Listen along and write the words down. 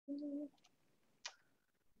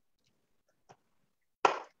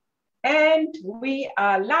And we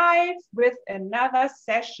are live with another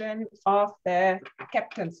session of the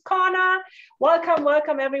Captain's Corner. Welcome,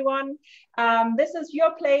 welcome everyone. This is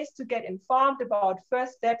your place to get informed about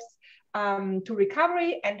first steps to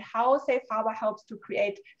recovery and how Safe Harbor helps to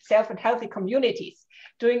create safe and healthy communities.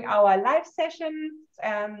 During our live sessions,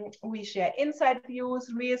 we share inside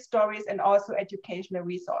views, real stories, and also educational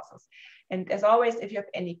resources. And as always, if you have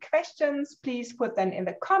any questions, please put them in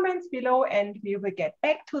the comments below and we will get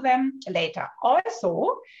back to them later.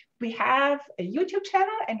 Also, we have a YouTube channel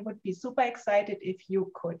and would be super excited if you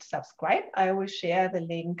could subscribe. I will share the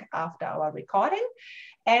link after our recording.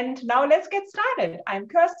 And now let's get started. I'm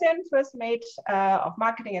Kirsten, First Mate of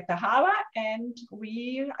Marketing at the Harbor, and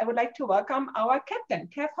I would like to welcome our captain,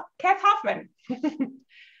 Kath Hoffman.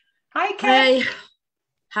 Hi, Kath. Hi,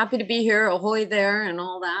 happy to be here. Ahoy there and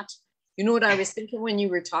all that. You know what I was thinking when you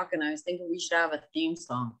were talking? I was thinking we should have a theme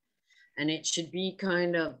song, and it should be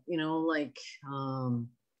kind of, you know, like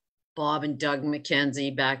Bob and Doug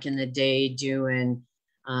McKenzie back in the day doing,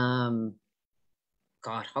 God,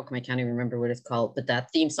 how come I can't even remember what it's called? But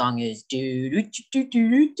that theme song is do do do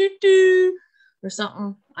do do do or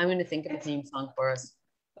something. I'm going to think of a theme song for us.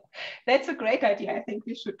 That's a great idea. I think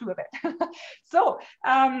we should do that. So,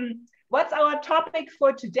 what's our topic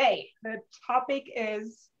for today? The topic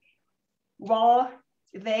is, well,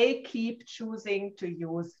 they keep choosing to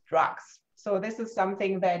use drugs. So this is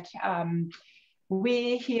something that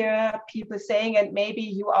we hear people saying, and maybe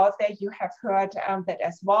you out there, you have heard that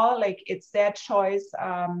as well, like it's their choice.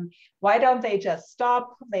 Why don't they just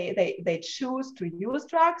stop? They choose to use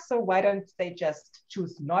drugs, so why don't they just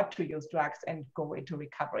choose not to use drugs and go into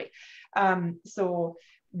recovery? So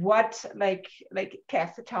what, like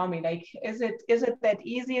Kath, tell me, like, is it that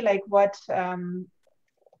easy? Like what, I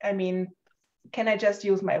mean, can I just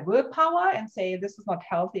use my willpower and say, this is not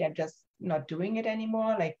healthy, I'm just not doing it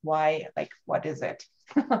anymore? Like, why? Like, what is it?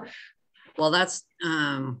 Well, that's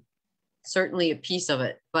certainly a piece of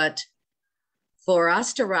it. But for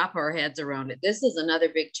us to wrap our heads around it, this is another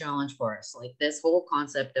big challenge for us. Like this whole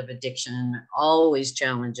concept of addiction always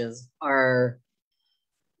challenges our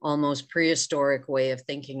almost prehistoric way of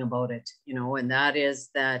thinking about it, you know, and that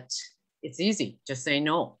is that it's easy, just say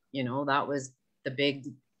no. You know, that was the big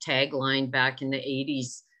tagline back in the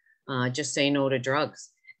 80s, just say no to drugs.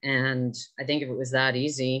 And I think if it was that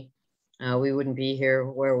easy, we wouldn't be here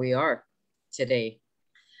where we are today.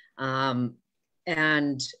 And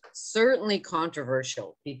certainly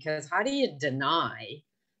controversial, because how do you deny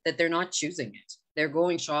that they're not choosing it? They're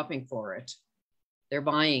going shopping for it. They're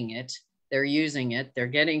buying it. They're using it. They're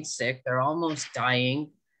getting sick. They're almost dying.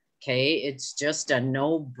 Okay. It's just a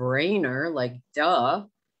no-brainer, like, duh.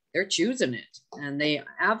 They're choosing it, and they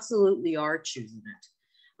absolutely are choosing it.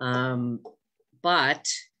 But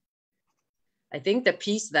I think the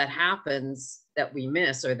piece that happens that we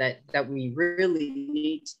miss, or that we really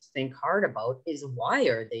need to think hard about, is why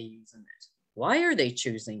are they using it? Why are they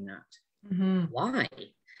choosing that? Mm-hmm. Why?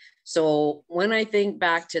 So when I think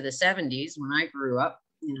back to the 70s, when I grew up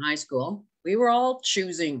in high school, we were all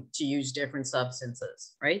choosing to use different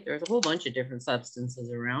substances, right? There's a whole bunch of different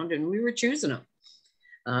substances around, and we were choosing them.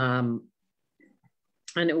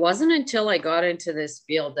 And it wasn't until I got into this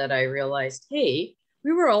field that I realized, hey,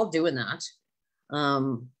 we were all doing that.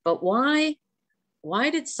 But why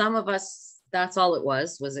did some of us, that's all it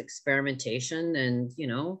was experimentation, and, you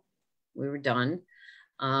know, we were done.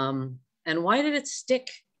 And why did it stick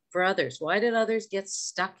for others? Why did others get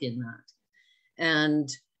stuck in that? And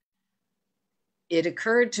it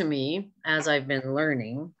occurred to me, as I've been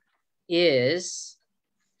learning, it's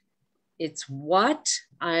what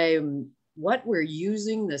we're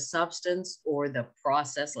using the substance or the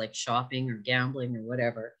process, like shopping or gambling or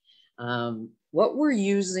whatever, what we're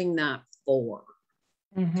using that for.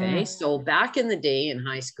 Mm-hmm. Okay, so back in the day in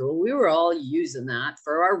high school, we were all using that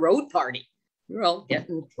for our road party. We were all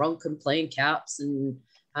getting drunk and playing caps and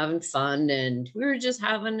having fun, and we were just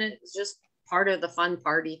having it, just part of the fun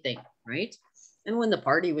party thing, right? And when the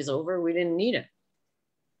party was over, we didn't need it.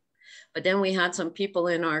 But then we had some people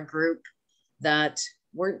in our group that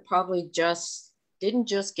weren't probably didn't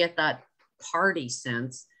just get that party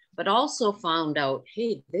sense, but also found out,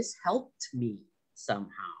 hey, this helped me somehow.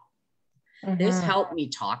 Mm-hmm. This helped me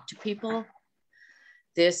talk to people.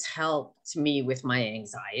 This helped me with my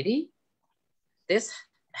anxiety. This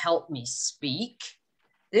helped me speak.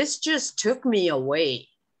 This just took me away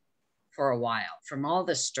for a while from all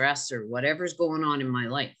the stress or whatever's going on in my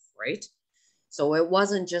life, right? So it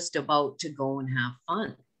wasn't just about to go and have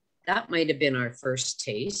fun. That might have been our first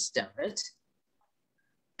taste of it.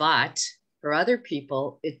 But For other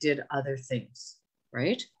people, it did other things,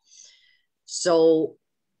 right? So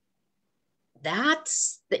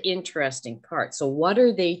that's the interesting part. So what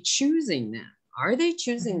are they choosing then? Are they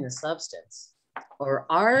choosing the substance, or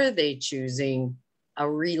are they choosing a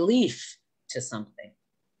relief to something?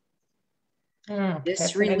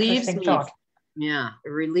 This relieves me. Thought. Yeah, it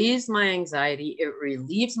relieves my anxiety. It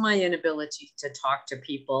relieves my inability to talk to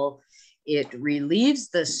people. It relieves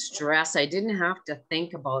the stress. I didn't have to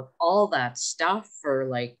think about all that stuff for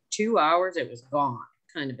like 2 hours. It was gone,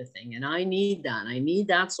 kind of a thing. And I need that. I need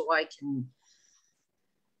that so I can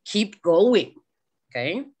keep going.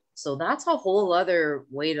 Okay. So that's a whole other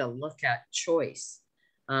way to look at choice.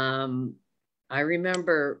 I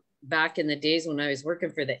remember back in the days when I was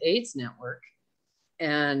working for the AIDS Network,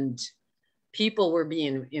 and people were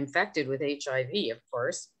being infected with HIV, of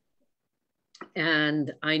course.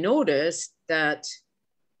 And I noticed that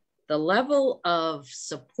the level of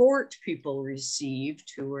support people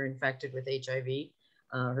received who were infected with HIV,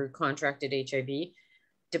 who contracted HIV,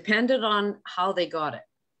 depended on how they got it.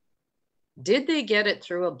 Did they get it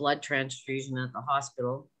through a blood transfusion at the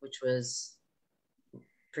hospital, which was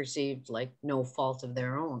perceived like no fault of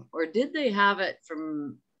their own? Or did they have it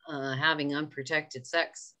from having unprotected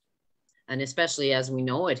sex? And especially, as we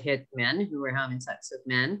know, it hit men who were having sex with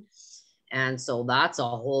men. And so that's a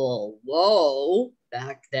whole, whoa,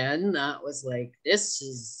 back then that was like, this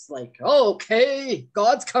is like, oh, okay,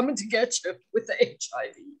 God's coming to get you with the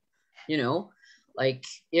HIV, you know, like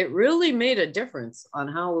it really made a difference on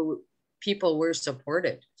how people were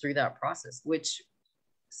supported through that process, which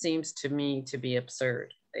seems to me to be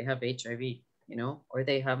absurd. They have HIV, you know, or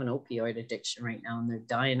they have an opioid addiction right now and they're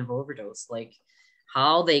dying of overdose. Like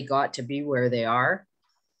how they got to be where they are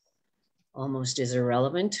almost is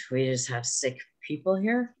irrelevant. We just have sick people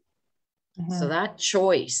here. So that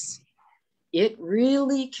choice, it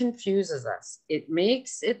really confuses us. It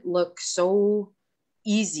makes it look so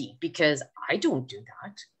easy because I don't do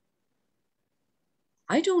that.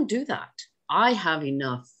 I don't do that. I have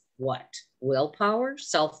enough willpower,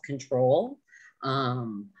 self-control,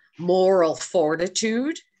 moral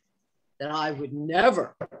fortitude that I would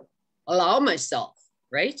never allow myself,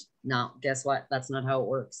 right? Now, guess what? That's not how it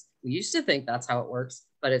works. We used to think that's how it works,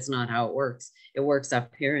 but it's not how it works. It works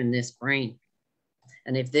up here in this brain.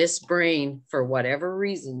 And if this brain, for whatever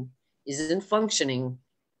reason, isn't functioning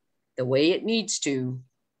the way it needs to,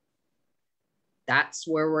 that's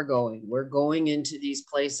where we're going. We're going into these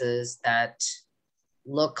places that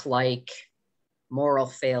look like moral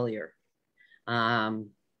failure.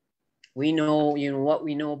 We know, what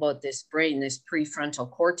we know about this brain, this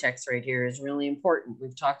prefrontal cortex right here is really important.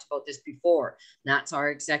 We've talked about this before. That's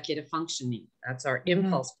our executive functioning. That's our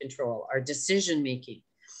impulse control, our decision-making,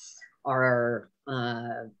 our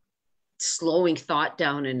slowing thought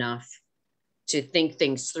down enough to think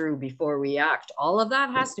things through before we act. All of that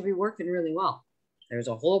has to be working really well. There's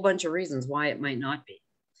a whole bunch of reasons why it might not be.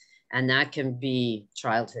 And that can be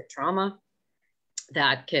childhood trauma.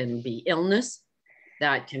 That can be illness.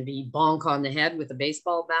 That can be bonk on the head with a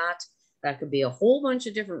baseball bat. That could be a whole bunch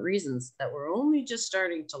of different reasons that we're only just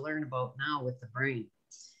starting to learn about now with the brain.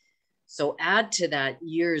 So add to that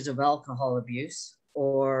years of alcohol abuse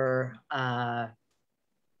or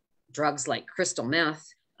drugs like crystal meth.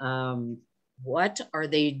 What are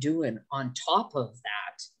they doing on top of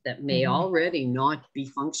that may already not be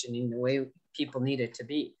functioning the way people need it to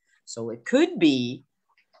be? So it could be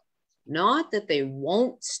not that they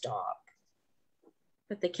won't stop,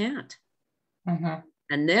 but they can't.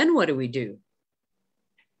 And then what do we do?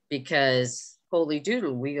 Because holy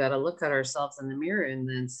doodle, we got to look at ourselves in the mirror and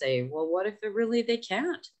then say, well, what if they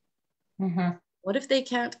can't? What if they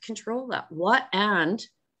can't control that? What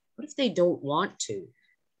if they don't want to?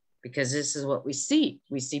 Because this is what we see.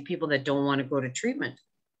 We see people that don't want to go to treatment.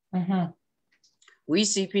 We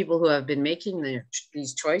see people who have been making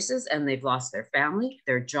these choices and they've lost their family,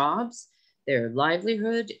 their jobs, their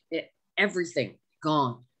livelihood, everything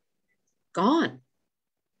gone.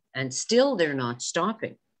 And still they're not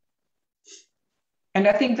stopping. And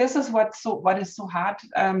I think this is what is so hard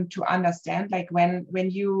to understand. Like when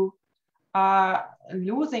you are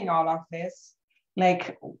losing all of this,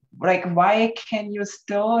 like why can you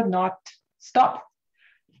still not stop?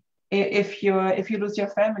 If you lose your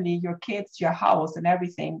family, your kids, your house, and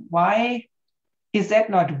everything, why is that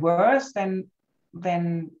not worse than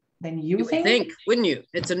using? You would think, wouldn't you?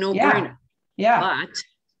 It's a no-brainer. Yeah. But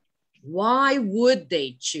why would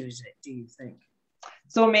they choose it, do you think?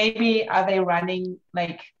 So maybe are they running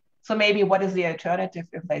so maybe what is the alternative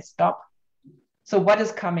if they stop? So what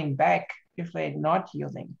is coming back if they're not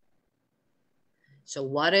using? So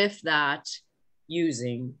what if that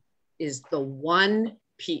using is the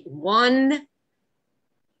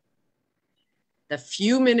the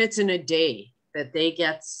few minutes in a day that they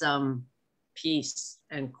get some peace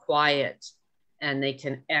and quiet and they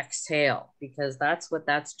can exhale, because that's what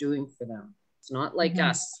that's doing for them. It's not like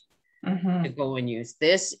us to go and use.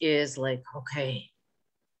 This is like, okay,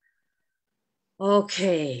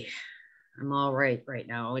 I'm all right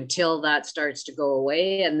now, until that starts to go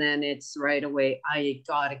away. And then it's right away, I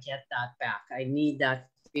gotta get that back. I need that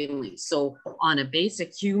feeling. So on a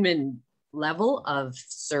basic human level of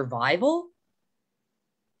survival,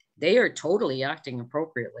 they are totally acting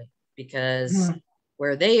appropriately, because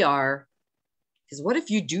where they are, because what if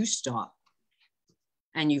you do stop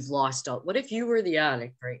and you've lost out? What if you were the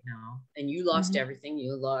addict right now and you lost everything?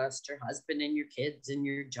 You lost your husband and your kids and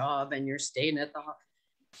your job, and you're staying at the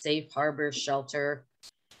safe harbor shelter.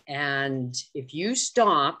 And if you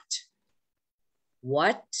stopped,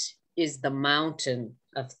 what is the mountain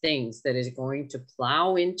of things that is going to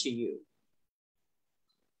plow into you?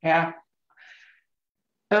 Yeah.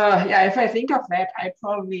 If I think of that, I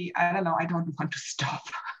don't want to stop,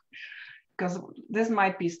 because this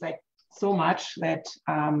might be like so much that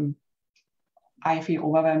I feel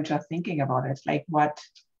overwhelmed just thinking about it. Like what?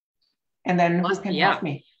 And then who can help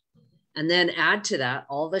me? And then add to that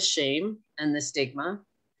all the shame and the stigma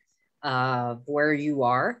of where you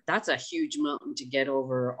are. That's a huge mountain to get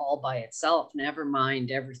over all by itself. Never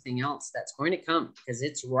mind everything else that's going to come, because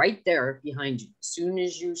it's right there behind you. As soon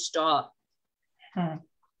as you stop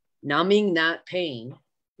numbing that pain,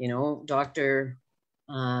 Dr.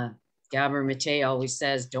 Gabor Mate always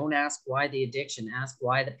says, don't ask why the addiction, ask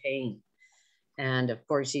why the pain. And of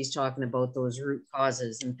course, he's talking about those root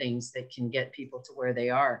causes and things that can get people to where they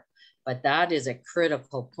are. But that is a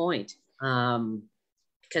critical point,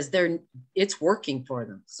 because it's working for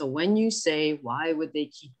them. So when you say, why would they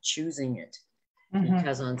keep choosing it?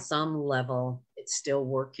 Because on some level, it's still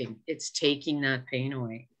working. It's taking that pain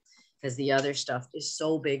away, because the other stuff is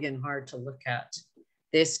so big and hard to look at.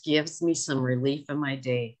 This gives me some relief in my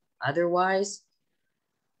day. Otherwise,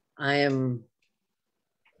 I am,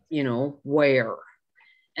 where?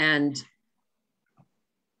 And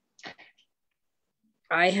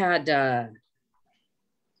I had the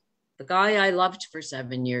guy I loved for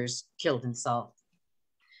 7 years killed himself.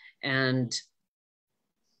 And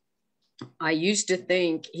I used to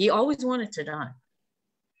think he always wanted to die.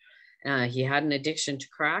 He had an addiction to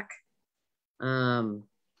crack.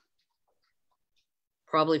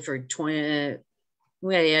 Probably for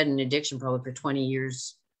he had an addiction probably for 20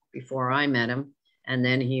 years before I met him. And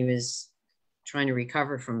then he was trying to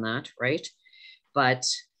recover from that, right? But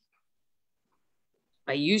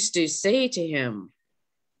I used to say to him,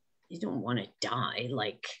 you don't want to die,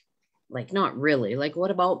 like not really. Like,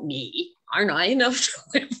 what about me? Aren't I enough to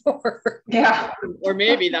live for? Yeah. Or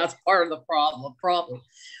maybe that's part of the problem, probably.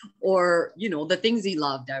 Or, the things he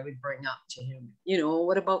loved, I would bring up to him.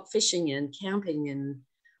 What about fishing and camping and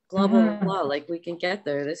blah, blah, blah. Like, we can get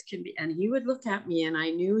there. This can be. And he would look at me, and I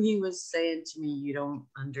knew he was saying to me, you don't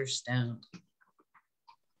understand.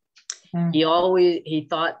 He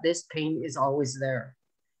thought this pain is always there.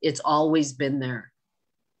 It's always been there.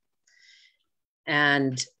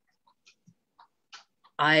 And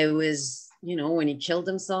I was, when he killed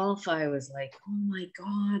himself, I was like, oh my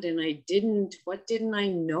God. And what didn't I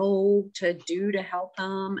know to do to help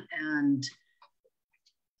him? And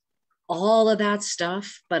all of that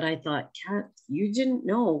stuff. But I thought, Kat, you didn't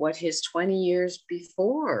know what his 20 years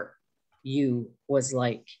before you was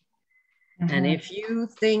like. And if you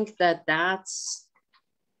think that that's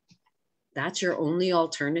your only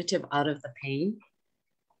alternative out of the pain,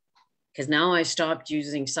 because now I stopped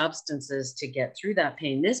using substances to get through that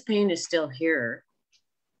pain. This pain is still here.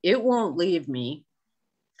 It won't leave me.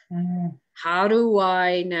 How do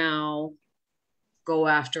I now go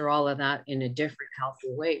after all of that in a different, healthy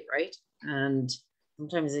way, right? And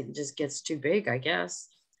sometimes it just gets too big, I guess.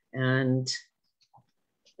 And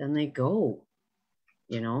then they go,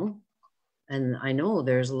 And I know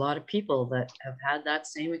there's a lot of people that have had that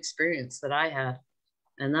same experience that I had.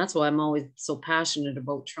 And that's why I'm always so passionate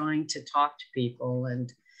about trying to talk to people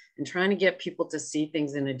and trying to get people to see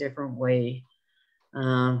things in a different way.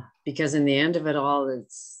 Because in the end of it all,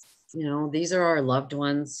 it's, these are our loved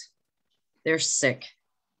ones. They're sick.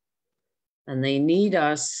 And they need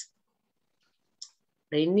us.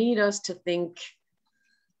 They need us to think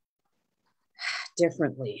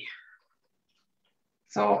differently.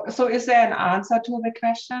 So is there an answer to the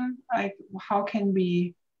question? Like, how can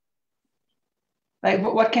we,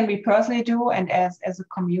 what can we personally do and as a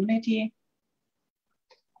community?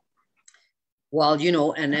 Well, you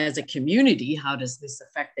know, and as a community, how does this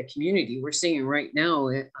affect the community? We're seeing right now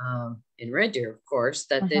in Red Deer, of course,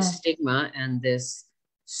 that this stigma and this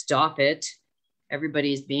stop it,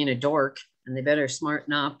 everybody's being a dork and they better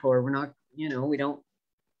smarten up, or we're not, you know, we don't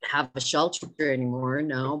have a shelter anymore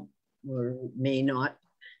now, or may not.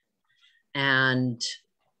 And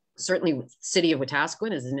certainly with the city of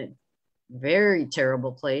Wetaskiwin is in a very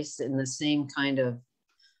terrible place, in the same kind of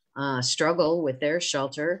struggle with their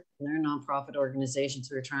shelter. They're nonprofit organizations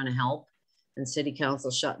who are trying to help, and city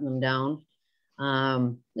council shutting them down.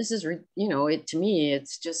 This is, you know, to me,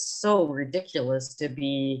 it's just so ridiculous to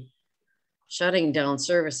be shutting down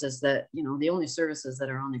services that, you know, the only services that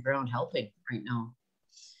are on the ground helping right now.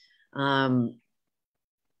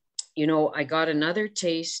 You know, I got another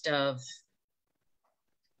taste of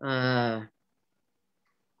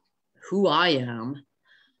who I am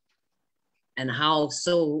and how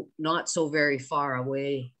not so very far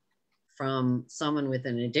away from someone with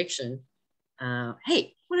an addiction.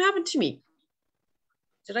 Hey, what happened to me?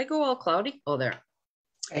 Did I go all cloudy? Oh, there.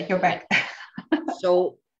 Okay, you're back.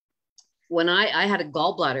 So when I had a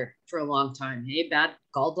gallbladder for a long time, bad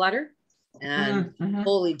gallbladder, and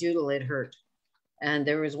holy doodle, it hurt. And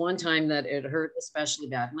there was one time that it hurt especially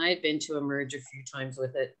bad. And I had been to Emerge a few times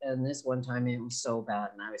with it. And this one time it was so bad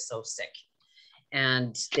and I was so sick.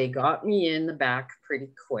 And they got me in the back pretty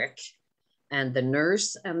quick. And the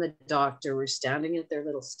nurse and the doctor were standing at their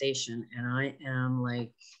little station. And I am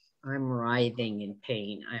like, I'm writhing in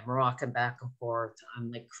pain. I'm rocking back and forth.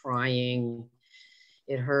 I'm like crying.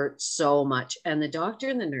 It hurt so much. And the doctor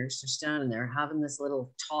and the nurse are standing there having this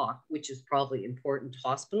little talk, which is probably important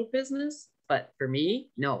hospital business. But for me,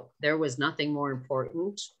 no, there was nothing more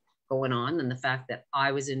important going on than the fact that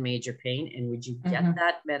I was in major pain. And would you get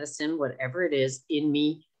that medicine, whatever it is, in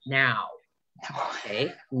me now?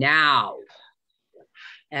 Okay, now.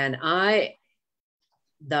 And I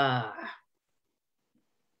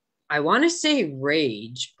want to say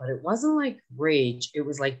rage, but it wasn't like rage. It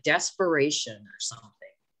was like desperation or something.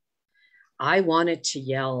 I wanted to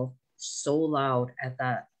yell so loud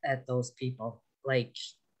at those people. Like,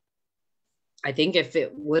 I think if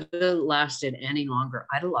it would have lasted any longer,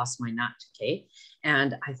 I'd have lost my nut. Okay.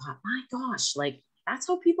 And I thought, my gosh, like, that's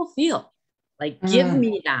how people feel. Like, give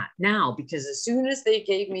me that now, because as soon as they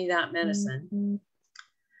gave me that medicine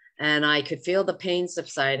and I could feel the pain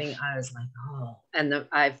subsiding, I was like, oh, and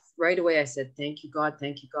right away I said, thank you, God,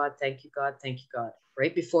 thank you, God, thank you, God, thank you, God.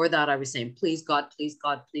 Right before that, I was saying, please, God, please,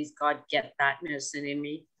 God, please, God, get that medicine in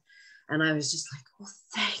me. And I was just like, oh,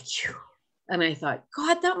 thank you. And I thought,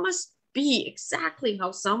 God, that must be exactly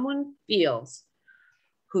how someone feels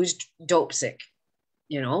who's dope sick,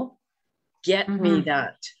 you know, get me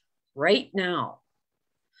that right now,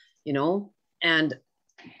 you know. And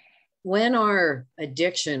when our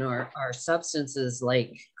addiction or our substances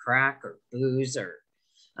like crack or booze or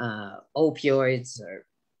opioids or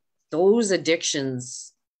those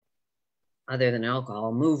addictions, other than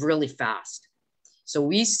alcohol, move really fast. So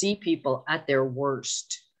we see people at their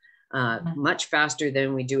worst much faster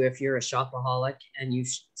than we do if you're a shopaholic and you've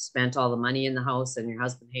spent all the money in the house and your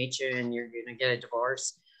husband hates you and you're going to get a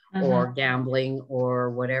divorce, or gambling or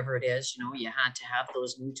whatever it is. You know, you had to have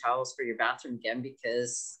those new towels for your bathroom again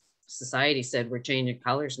because society said we're changing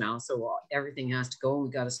colors now. So everything has to go and we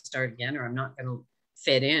got to start again, or I'm not going to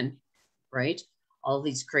fit in, right? All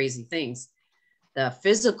these crazy things. The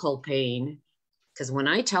physical pain, because when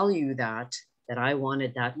I tell you that I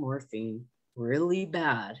wanted that morphine really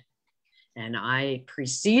bad, and I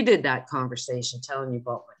preceded that conversation telling you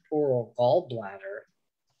about my poor old gallbladder,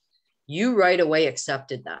 you right away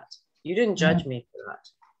accepted that. You didn't judge me for that.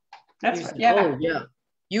 That's said, oh yeah,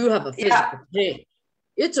 you have a physical pain.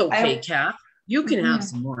 It's okay, Kat. You can have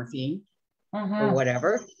some morphine or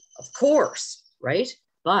whatever. Of course, right?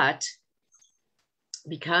 But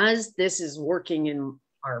because this is working in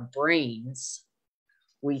our brains,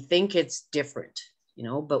 we think it's different, you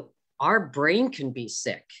know, but our brain can be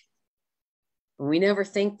sick. We never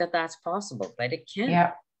think that that's possible, but it can.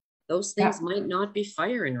 Yeah. Those things might not be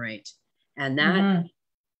firing right. And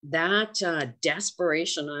that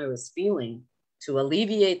desperation I was feeling to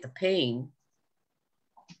alleviate the pain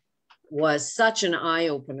was such an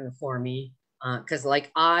eye-opener for me, because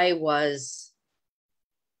like I was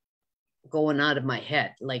going out of my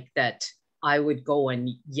head, like that I would go and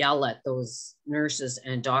yell at those nurses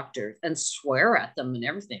and doctors and swear at them and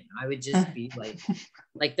everything. I would just be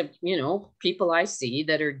like the, you know, people I see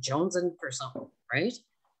that are jonesing for something, right?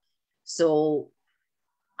 So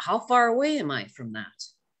how far away am I from that?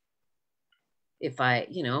 If I,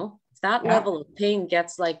 you know, if that level of pain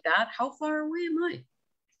gets like that, how far away am I?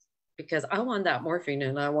 Because I want that morphine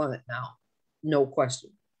and I want it now. no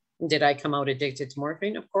question. Did I come out addicted to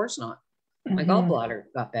morphine? Of course not. My gallbladder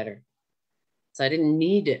got better. So I didn't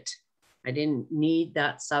need it. I didn't need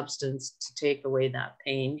that substance to take away that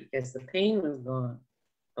pain because the pain was gone.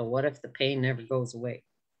 But what if the pain never goes away?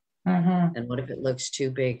 And what if it looks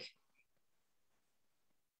too big?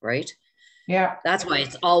 Right? Yeah. That's why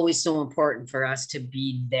it's always so important for us to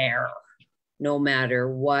be there, no matter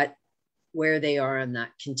what, where they are on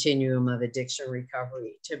that continuum of addiction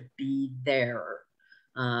recovery, to be there.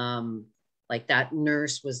 Like that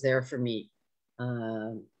nurse was there for me.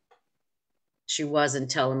 She wasn't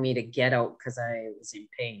telling me to get out because I was in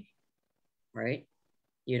pain, right?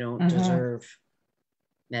 You don't deserve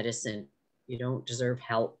medicine. You don't deserve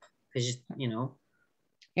help because, you know.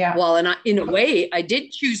 Yeah. Well, and in a way, I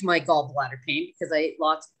did choose my gallbladder pain because I ate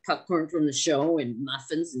lots of popcorn from the show and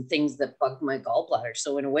muffins and things that bugged my gallbladder.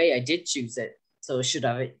 So in a way, I did choose it. So should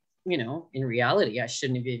I, you know, in reality, I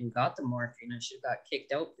shouldn't have even got the morphine. I should have got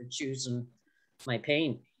kicked out for choosing my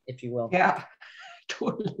pain, if you will. Yeah.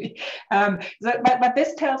 Totally. But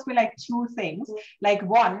this tells me like two things. Like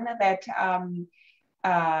one, that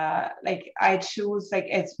like I choose, like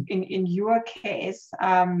it's in your case,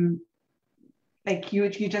 like you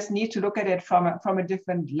just need to look at it from a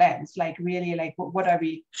different lens. Like really, like what are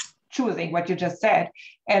we choosing? What you just said,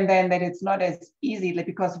 and then that it's not as easy, like,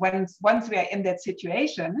 because once we are in that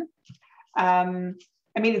situation.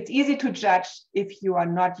 I mean, it's easy to judge if you are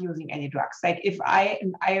not using any drugs. Like if I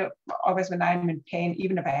always, when I'm in pain,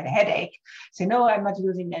 even if I had a headache, say, no, I'm not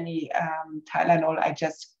using any Tylenol, I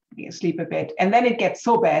just sleep a bit. And then it gets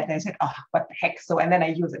so bad, and I said, oh, what the heck? So, and then I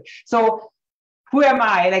use it. So who am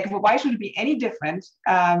I? Like, why should it be any different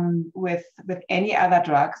with any other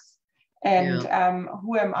drugs? And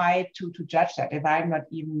who am I to judge that if I'm not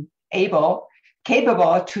even capable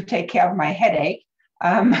to take care of my headache?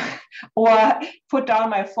 Or put down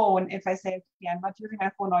my phone if I say, yeah, I'm not using my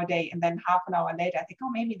phone all day. And then half an hour later, I think, oh,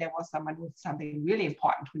 maybe there was someone with something really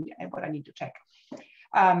important to me, what I need to check.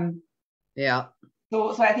 Yeah.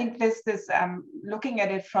 So I think this looking at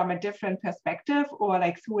it from a different perspective or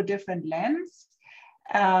like through a different lens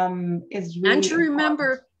is really and to remember,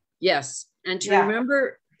 important. Yes. And to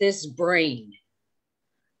remember this brain.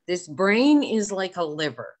 This brain is like a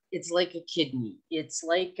liver. It's like a kidney. It's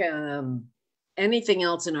like, anything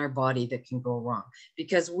else in our body that can go wrong,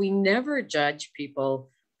 because we never judge people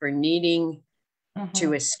for needing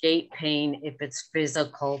to escape pain if it's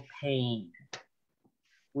physical pain.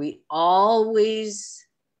 We always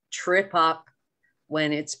trip up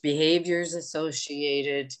when it's behaviors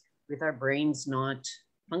associated with our brains not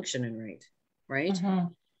functioning right?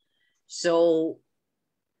 So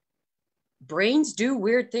brains do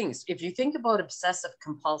weird things. If you think about obsessive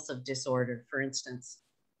compulsive disorder, for instance,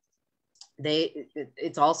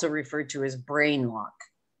 it's also referred to as brain lock.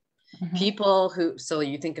 People who, so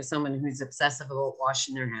you think of someone who's obsessive about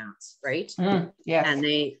washing their hands, right? Yes. And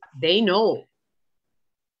they know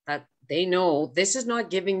that this is not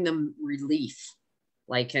giving them relief,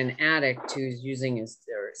 like an addict who's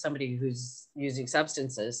or somebody who's using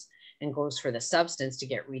substances and goes for the substance to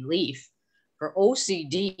get relief. For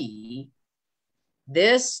OCD,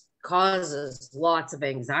 this causes lots of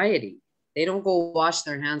anxiety. They don't go wash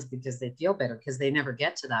their hands because they feel better, because they never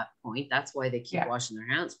get to that point. That's why they keep washing their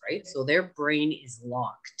hands, right? So their brain is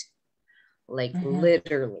locked, like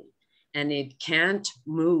literally, and it can't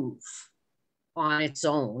move on its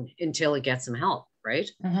own until it gets some help, right?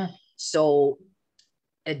 So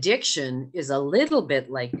addiction is a little bit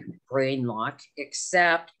like brain lock,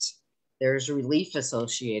 except there's relief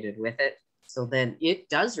associated with it. So then it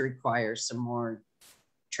does require some more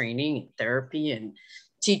training and therapy and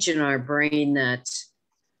teaching our brain that,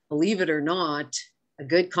 believe it or not, a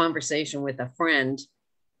good conversation with a friend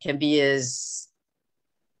can be as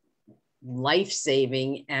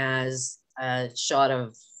life-saving as a shot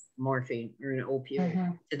of morphine or an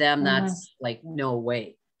opioid. To them, that's like, no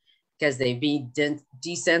way, because they've been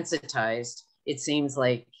desensitized. It seems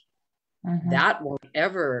like that won't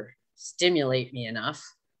ever stimulate me enough.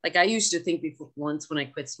 Like I used to think before, once when I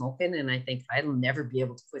quit smoking, and I think I'll never be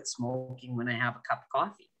able to quit smoking when I have a cup of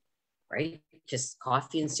coffee, right? Because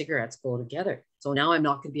coffee and cigarettes go together. So now I'm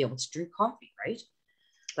not going to be able to drink coffee, right?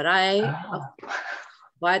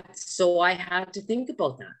 So I had to think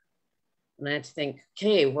about that. And I had to think,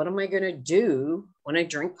 okay, what am I going to do when I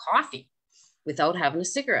drink coffee without having a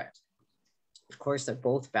cigarette? Of course, they're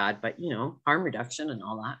both bad, but harm reduction and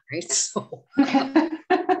all that, right? So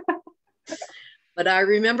but I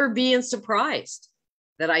remember being surprised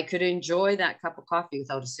that I could enjoy that cup of coffee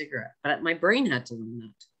without a cigarette. But my brain had to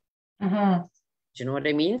learn that. Do you know what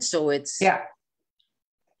I mean? So it's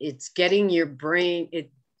getting your brain.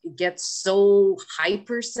 gets so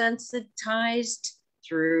hypersensitized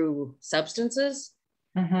through substances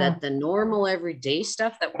that the normal everyday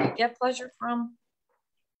stuff that we get pleasure from,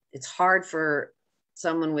 it's hard for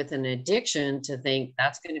someone with an addiction to think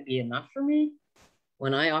that's going to be enough for me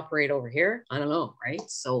when I operate over here. I don't know, right?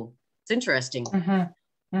 So it's interesting.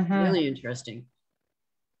 Really interesting.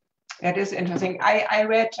 It is interesting. I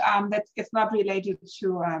read that it's not related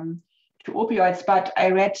to opioids, but I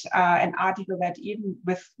read an article that even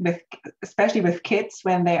with especially with kids,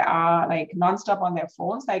 when they are like nonstop on their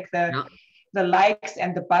phones, like the likes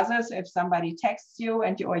and the buzzers, if somebody texts you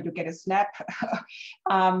and you get a snap,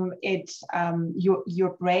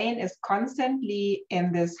 your brain is constantly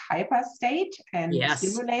in this hyper state and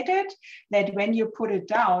stimulated, that when you put it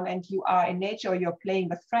down and you are in nature or you're playing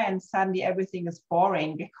with friends, suddenly everything is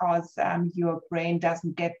boring because your brain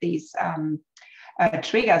doesn't get these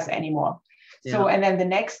triggers anymore. So, and then the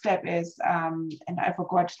next step is, and I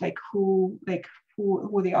forgot like who the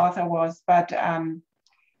author was, but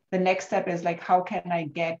the next step is like, how can I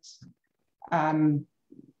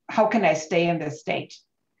stay in this state?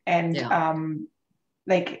 And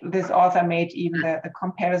like this author made even the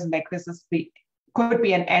comparison, like this could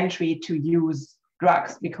be an entry to use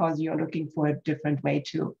drugs because you're looking for a different way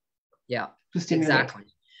to stimulate. Exactly.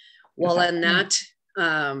 Well, and that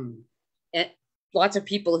lots of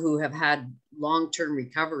people who have had long-term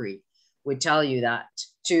recovery would tell you that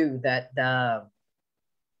too, that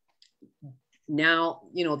now,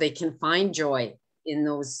 you know, they can find joy in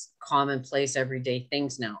those commonplace everyday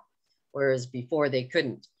things now, whereas before they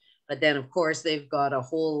couldn't. But then of course they've got a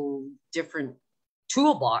whole different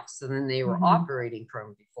toolbox than they were operating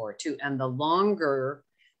from before too. And the longer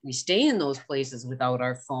we stay in those places without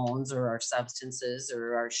our phones or our substances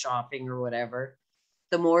or our shopping or whatever,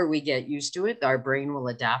 the more we get used to it, our brain will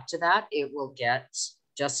adapt to that. It will get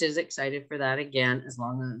just as excited for that again, as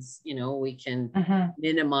long as, you know, we can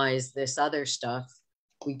minimize this other stuff,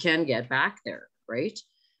 we can get back there, right?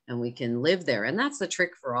 And we can live there. And that's the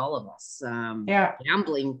trick for all of us.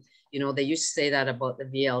 Gambling, you know, they used to say that about the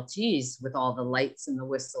VLTs with all the lights and the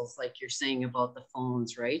whistles, like you're saying about the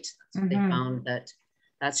phones, right? That's what they found,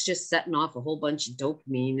 that's just setting off a whole bunch of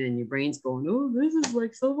dopamine and your brain's going, oh, this is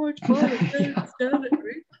like so much fun. I can't understand it,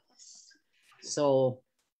 right? So,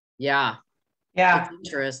 yeah. It's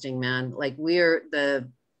interesting, man. Like we're the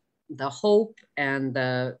hope and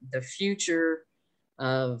the future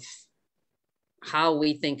of how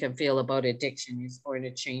we think and feel about addiction is going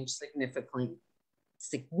to change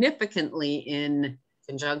significantly in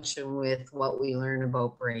conjunction with what we learn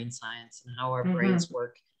about brain science and how our brains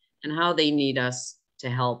work and how they need us to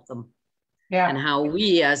help them. And how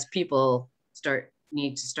we as people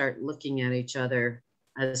need to start looking at each other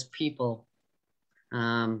as people.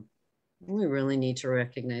 We really need to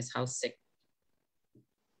recognize how sick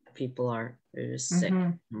people are. They're just sick.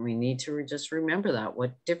 And we need to just remember that.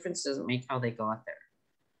 What difference does it make how they got there?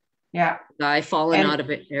 Yeah. Guy falling out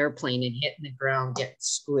of an airplane and hitting the ground, getting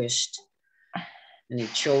squished. And he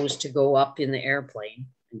chose to go up in the airplane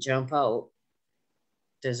and jump out.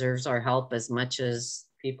 Deserves our help as much as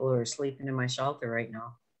people who are sleeping in my shelter right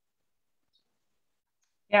now.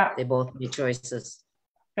 Yeah. They both made choices.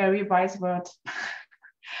 Very wise words.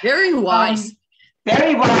 Very wise.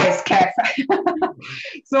 Very wise, Kath.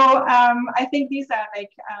 So I think these are like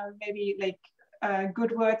maybe like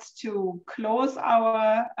good words to close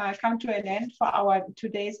our, come to an end for our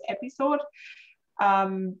today's episode.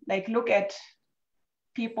 Like look at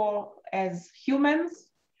people as humans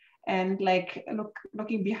and like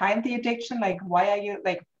looking behind the addiction, like why are you,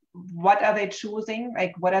 like what are they choosing?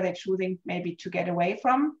 Like what are they choosing maybe to get away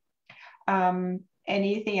from?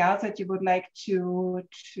 Anything else that you would like to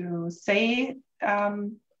say? I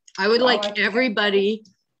would like everybody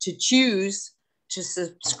to choose to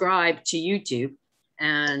subscribe to YouTube,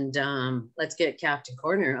 and let's get Captain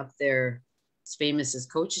Corner up there as famous as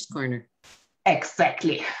Coach's Corner.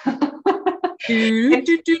 Exactly.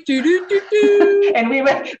 And we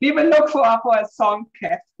will look for a song,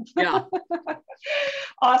 Kath. Yeah.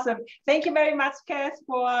 Awesome. Thank you very much, Kath,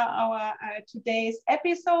 for our today's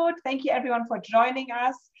episode. Thank you everyone for joining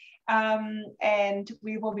us. And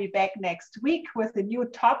we will be back next week with a new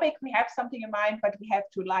topic. We have something in mind, but we have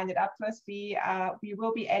to line it up first. We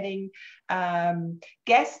will be adding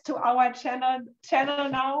guests to our channel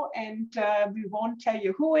now, and we won't tell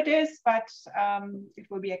you who it is, but it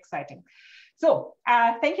will be exciting. So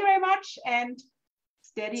thank you very much, and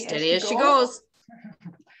steady as she goes.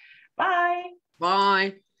 Bye.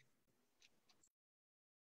 Bye.